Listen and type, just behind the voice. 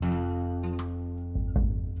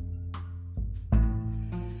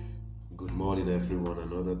morning, everyone.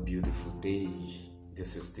 Another beautiful day.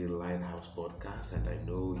 This is the Lighthouse Podcast, and I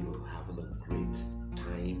know you're having a great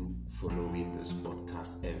time following this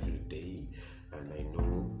podcast every day. And I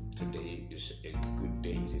know today is a good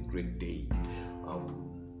day, it's a great day.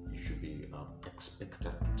 You should be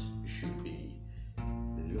expectant. You should be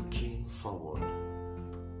looking forward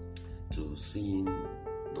to seeing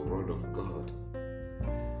the Word of God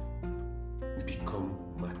become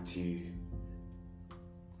materialized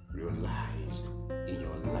in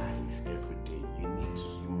your life every day.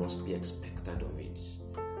 You must be expectant of it.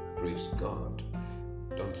 Praise God.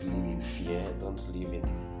 Don't live in fear. Don't live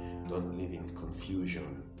in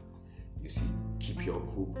confusion. You see, keep your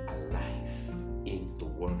hope alive in the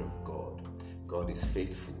Word of God. God is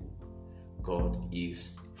faithful. God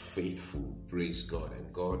is faithful. Praise God.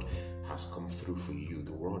 And God has come through for you.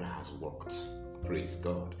 The Word has worked. Praise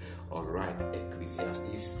God. All right,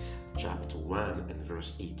 Ecclesiastes chapter 1 and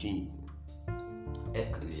verse 18.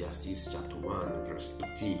 Ecclesiastes chapter 1 and verse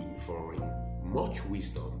 18. For in much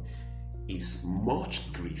wisdom is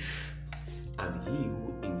much grief, and he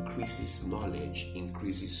who increases knowledge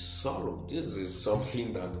increases sorrow. This is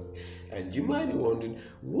something that, and you might be wondering,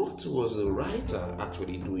 what was the writer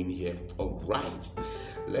actually doing here? All right,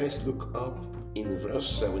 let's look up in verse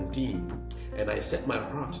 17. And I set my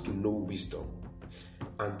heart to know wisdom,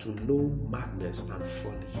 and to know madness and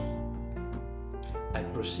folly. I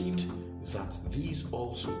perceived that these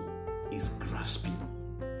also is grasping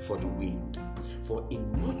for the wind. For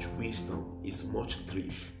in much wisdom is much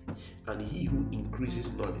grief, and he who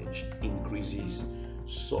increases knowledge increases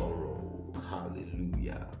sorrow.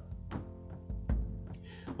 Hallelujah.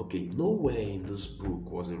 Okay, nowhere in this book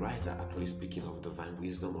was the writer actually speaking of divine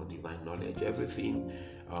wisdom or divine knowledge. Everything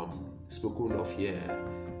spoken of here,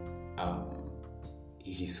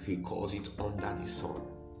 he calls it under the sun.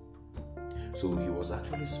 So he was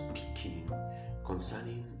actually speaking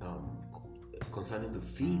concerning the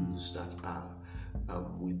things that are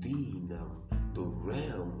within the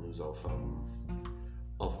realms of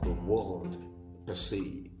the world per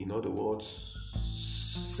se. In other words,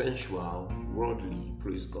 sensual, worldly,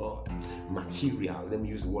 praise God, material. Let me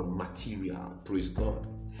use the word material, praise God,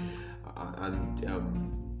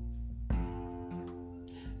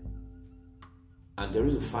 and there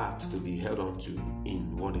is a fact to be held on to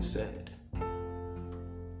in what he said.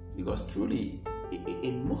 Because truly,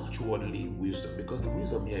 in much worldly wisdom, because the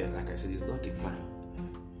wisdom here, like I said, is not divine.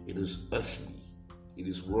 It is earthly. It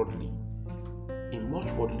is worldly. In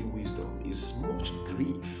much worldly wisdom is much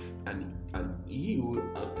grief, and he who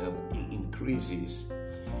increases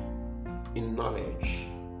in knowledge,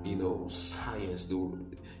 science.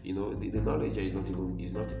 The knowledge is not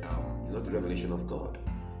the revelation of God.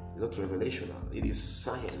 It's not revelational. It is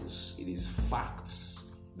science. It is facts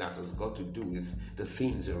that has got to do with the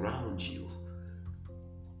things around you.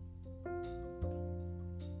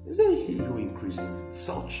 Is there he who increases in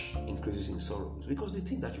sorrows? Because the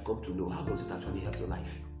thing that you come to know, how does it actually help your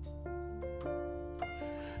life?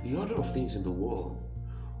 The order of things in the world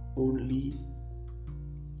only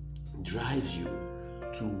drives you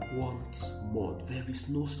to want more. There is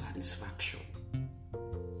no satisfaction.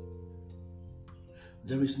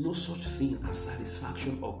 There is no such thing as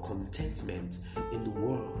satisfaction or contentment in the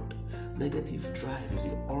world. Negative drive is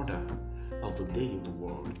the order of the day in the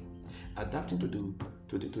world. Adapting to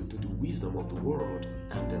the wisdom of the world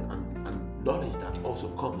and knowledge that also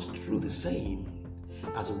comes through the same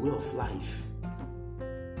as a way of life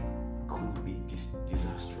could be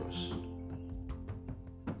disastrous.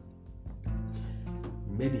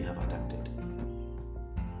 Many have adapted,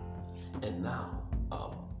 and now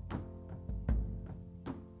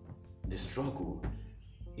the struggle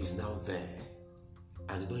is now there,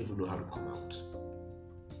 and they don't even know how to come out.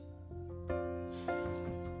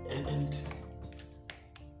 And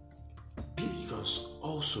believers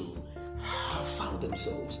also have found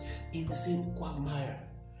themselves in the same quagmire.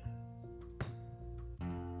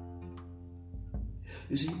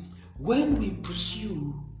 You see, when we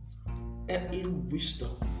pursue in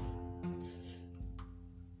wisdom,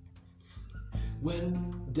 when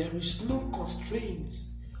there is no constraints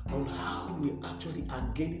on how we actually are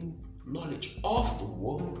gaining knowledge of the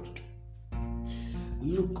world,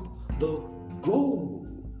 look, the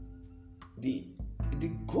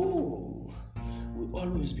goal will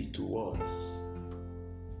always be towards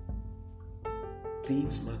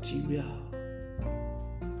things material,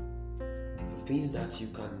 the things that you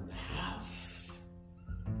can have.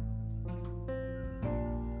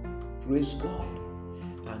 Praise God.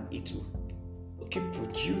 And it will keep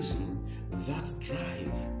producing that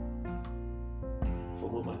drive for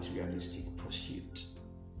more materialistic pursuit.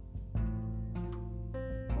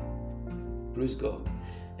 Praise God.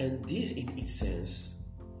 And this, in its sense,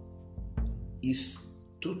 is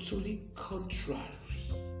totally contrary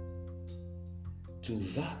to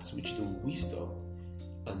that which the wisdom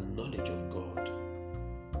and knowledge of God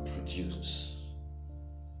produces.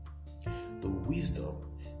 The wisdom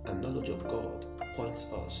and knowledge of God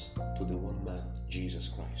points us to the one man, Jesus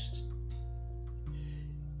Christ.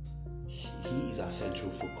 He is our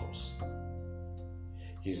central focus.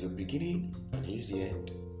 He is the beginning and He is the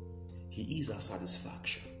end. He is our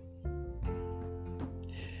satisfaction.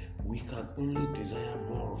 We can only desire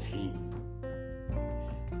more of Him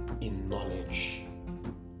in knowledge.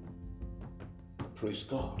 Praise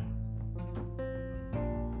God.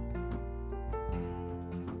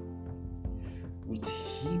 With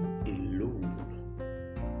Him alone,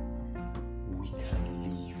 we can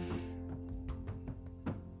live.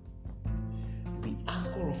 The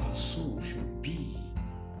anchor of our soul should be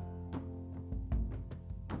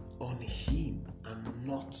on Him and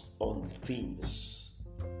not on things.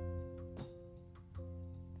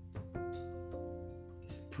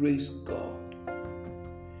 Praise God.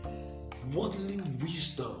 Worldly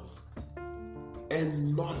wisdom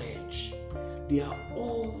and knowledge, they are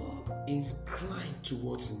all inclined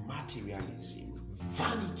towards materialism,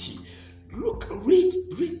 vanity. Look, read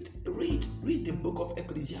the book of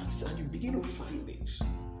Ecclesiastes and you begin to find this.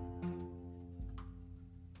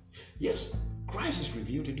 Yes, Christ is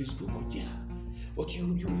revealed in this book, yeah. But you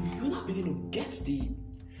now begin to get the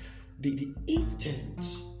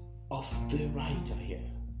intent of the writer here.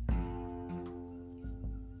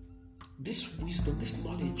 This wisdom, this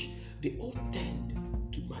knowledge, they all tend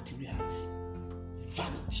to materialism,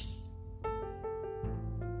 vanity.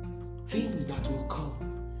 Things that will come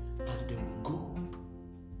and they will go.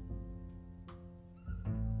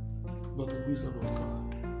 But the wisdom of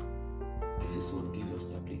God, this is what gives us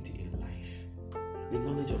stability in life. The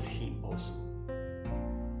knowledge of Him also.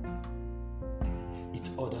 It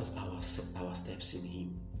orders our steps in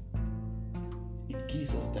Him. It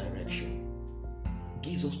gives us direction.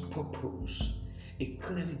 Gives us purpose. A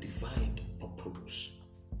clearly defined purpose.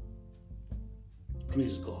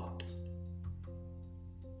 Praise God.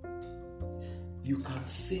 You can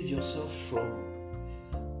save yourself from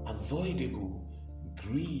avoidable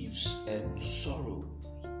griefs and sorrow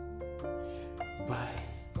by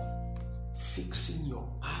fixing your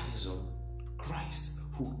eyes on Christ,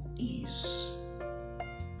 who is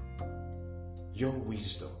your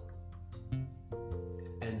wisdom,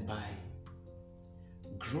 and by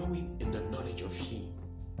growing in the knowledge of Him.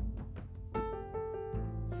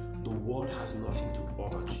 The world has nothing to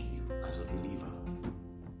offer to you as a believer.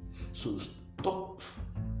 So stop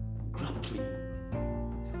grappling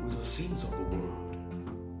with the things of the world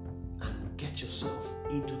and get yourself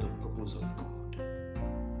into the purpose of God.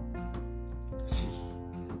 See,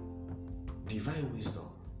 divine wisdom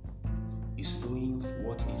is knowing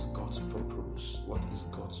what is God's purpose, what is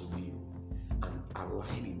God's will, and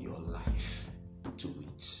aligning your life to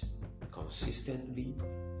it consistently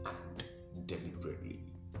and deliberately.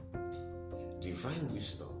 Divine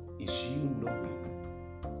wisdom is you knowing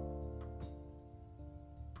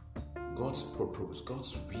God's purpose,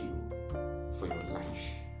 God's will for your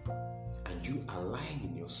life, and you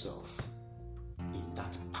aligning yourself in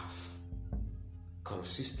that path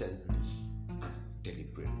consistently and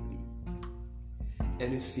deliberately.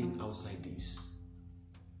 Anything outside this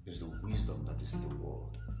is the wisdom that is in the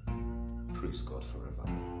world. Praise God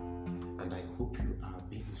forevermore. And I hope you are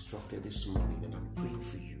being instructed this morning, and I'm praying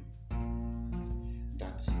for you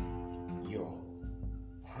that your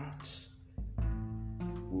heart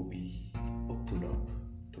will be opened up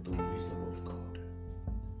to the wisdom of God,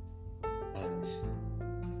 and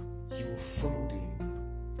you will follow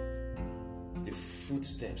the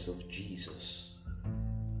footsteps of Jesus,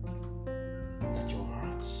 that your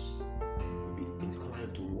hearts will be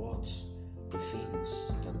inclined towards the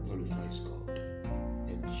things that glorifies God,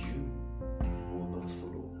 and you will not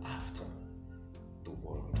follow after the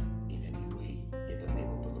world in any way, in the name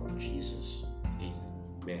of the Lord Jesus.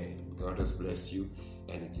 Amen. God has blessed you,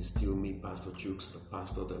 and it is still me, Pastor Chooks, the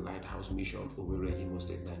pastor of the Lighthouse Mission, Owerri, Imo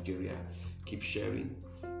State, Nigeria. Keep sharing,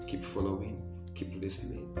 keep following, keep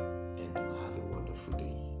listening, and have a wonderful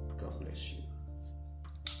day. God bless you.